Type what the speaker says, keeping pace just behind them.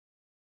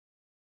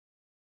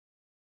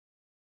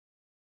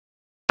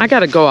I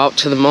gotta go out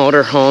to the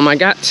motor home. I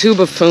got two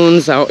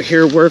buffoons out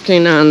here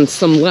working on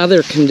some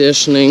leather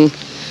conditioning.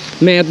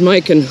 Mad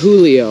Mike and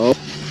Julio.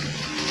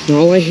 And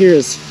all I hear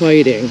is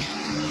fighting.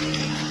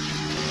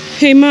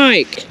 Hey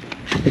Mike,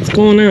 what's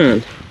going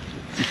on?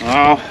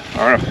 Well,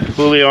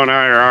 Julio and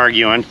I are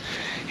arguing.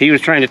 He was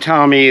trying to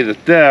tell me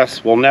that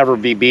this will never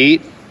be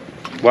beat.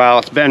 Well,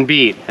 it's been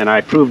beat, and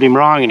I proved him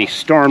wrong, and he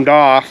stormed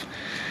off.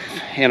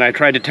 And I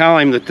tried to tell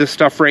him that this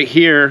stuff right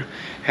here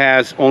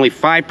has only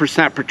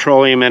 5%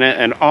 petroleum in it,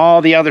 and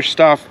all the other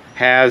stuff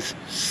has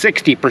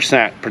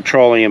 60%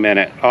 petroleum in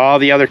it, all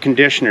the other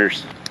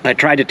conditioners. I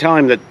tried to tell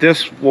him that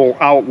this will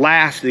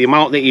outlast, the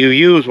amount that you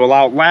use will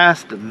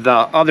outlast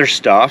the other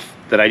stuff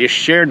that I just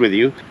shared with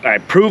you. I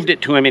proved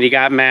it to him and he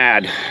got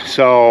mad.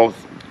 So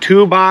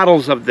 2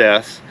 bottles of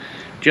this,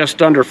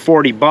 just under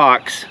 40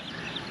 bucks,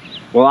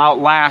 will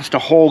outlast a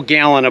whole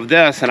gallon of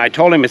this. And I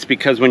told him it's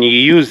because when you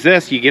use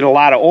this, you get a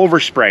lot of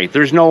overspray.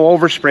 There's no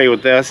overspray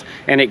with this,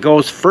 and it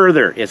goes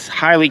further. It's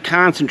highly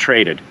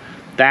concentrated.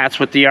 That's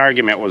what the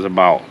argument was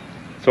about.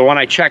 So when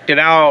I checked it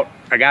out,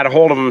 I got a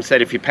hold of him and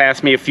said, if you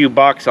pass me a few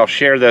bucks, I'll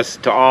share this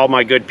to all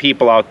my good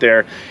people out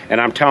there.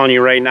 And I'm telling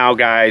you right now,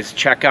 guys,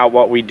 check out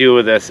what we do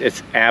with this.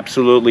 It's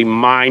absolutely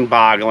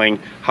mind-boggling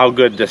how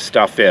good this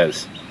stuff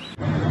is.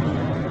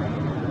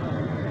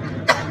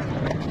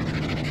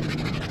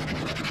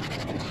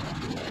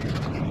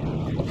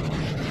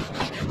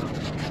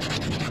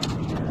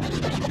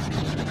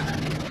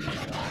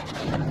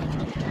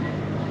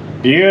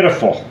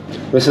 Beautiful.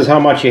 This is how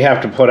much you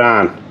have to put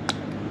on.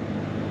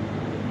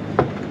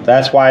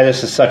 That's why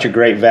this is such a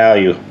great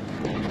value.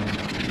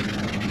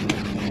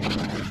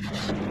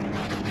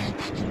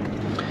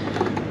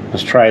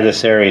 Let's try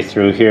this area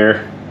through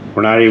here.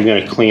 We're not even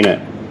going to clean it.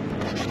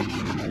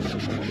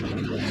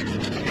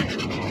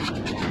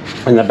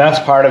 And the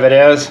best part of it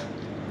is,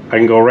 I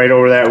can go right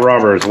over that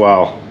rubber as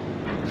well.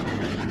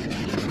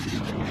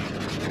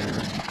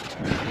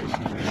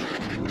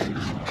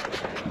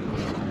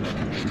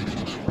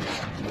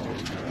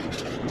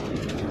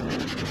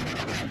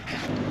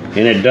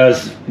 And it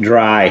does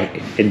dry.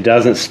 It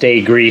doesn't stay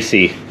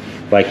greasy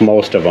like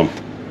most of them.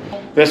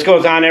 This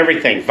goes on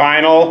everything.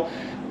 Vinyl,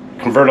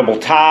 convertible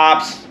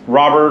tops,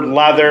 rubber,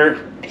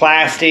 leather,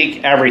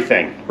 plastic,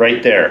 everything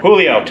right there.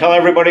 Julio, tell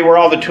everybody where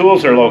all the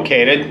tools are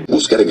located.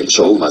 Buscar en el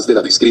show más de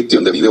la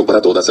descripción de video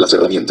para todas las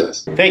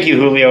herramientas. Thank you,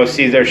 Julio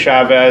Cesar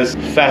Chavez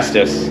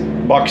Festus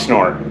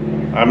Bucksnort.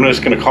 I'm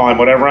just going to call him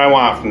whatever I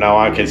want from now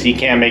on because he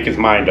can't make his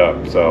mind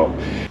up. So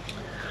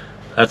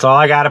that's all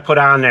I got to put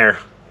on there.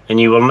 And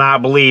you will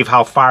not believe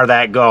how far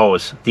that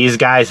goes. These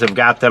guys have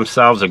got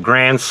themselves a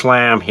grand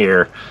slam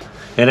here.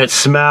 And it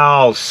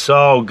smells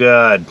so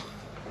good.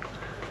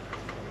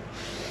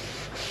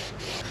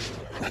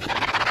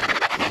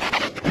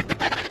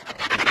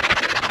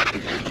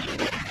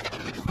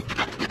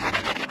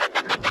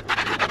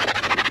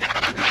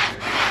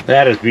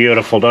 That is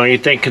beautiful, don't you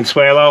think,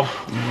 Consuelo?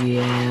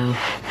 Yeah.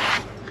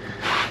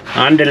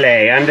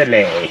 Andale,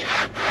 andale.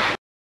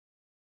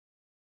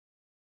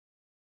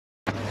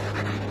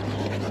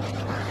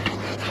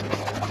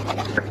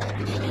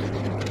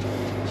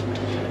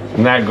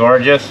 Isn't that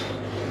gorgeous?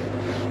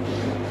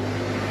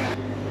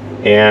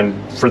 And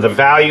for the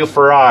value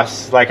for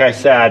us, like I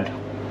said,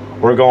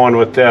 we're going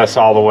with this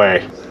all the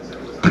way.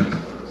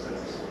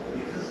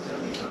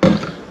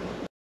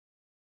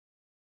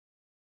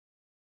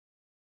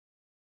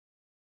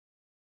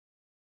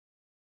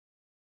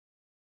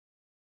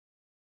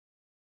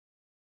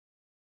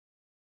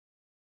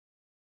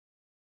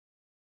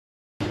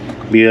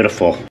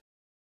 Beautiful.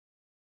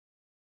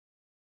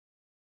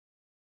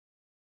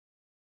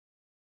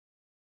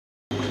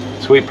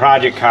 Sweet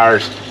Project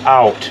Cars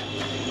out.